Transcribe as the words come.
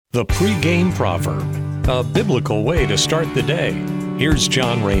The pregame proverb, a biblical way to start the day. Here's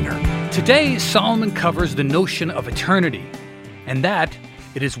John Rayner. Today, Solomon covers the notion of eternity, and that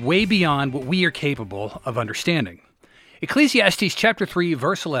it is way beyond what we are capable of understanding. Ecclesiastes chapter 3,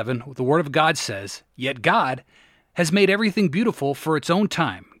 verse 11, the Word of God says, "Yet God has made everything beautiful for its own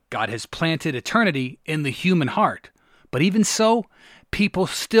time. God has planted eternity in the human heart. But even so, people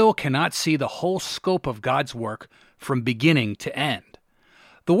still cannot see the whole scope of God's work from beginning to end."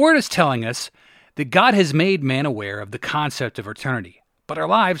 The Word is telling us that God has made man aware of the concept of eternity, but our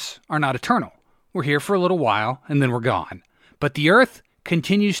lives are not eternal. We're here for a little while, and then we're gone. But the earth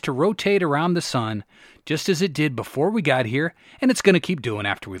continues to rotate around the sun just as it did before we got here, and it's going to keep doing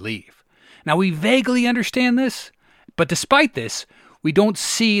after we leave. Now, we vaguely understand this, but despite this, we don't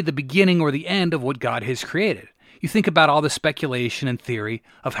see the beginning or the end of what God has created. You think about all the speculation and theory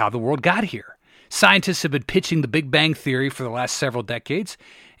of how the world got here. Scientists have been pitching the Big Bang Theory for the last several decades,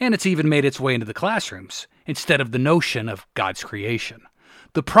 and it's even made its way into the classrooms, instead of the notion of God's creation.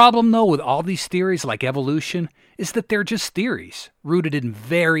 The problem, though, with all these theories like evolution is that they're just theories, rooted in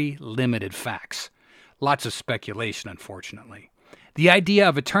very limited facts. Lots of speculation, unfortunately. The idea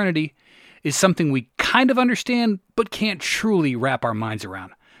of eternity is something we kind of understand, but can't truly wrap our minds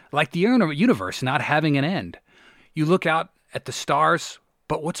around, like the universe not having an end. You look out at the stars,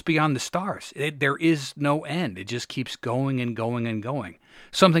 but what's beyond the stars? There is no end. It just keeps going and going and going.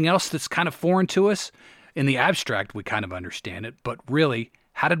 Something else that's kind of foreign to us, in the abstract we kind of understand it, but really,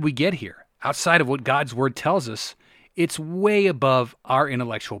 how did we get here? Outside of what God's Word tells us, it's way above our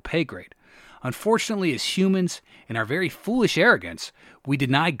intellectual pay grade. Unfortunately, as humans, in our very foolish arrogance, we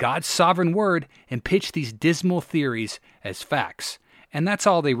deny God's sovereign word and pitch these dismal theories as facts. And that's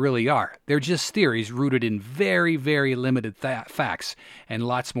all they really are. They're just theories rooted in very, very limited facts and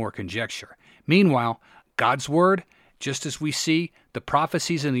lots more conjecture. Meanwhile, God's Word, just as we see the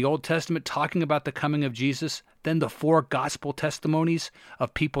prophecies in the Old Testament talking about the coming of Jesus, then the 4 gospel testimonies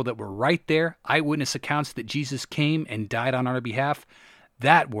of people that were right there, eyewitness accounts that Jesus came and died on our behalf,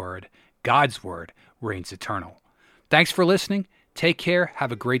 that Word, God's Word, reigns eternal. Thanks for listening. Take care,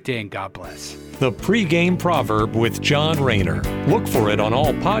 have a great day, and God bless. The pregame proverb with John Rayner. Look for it on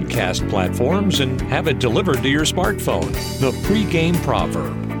all podcast platforms and have it delivered to your smartphone. The pregame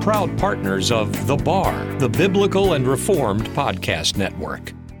proverb, proud partners of The Bar, the Biblical and Reformed Podcast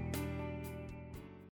Network.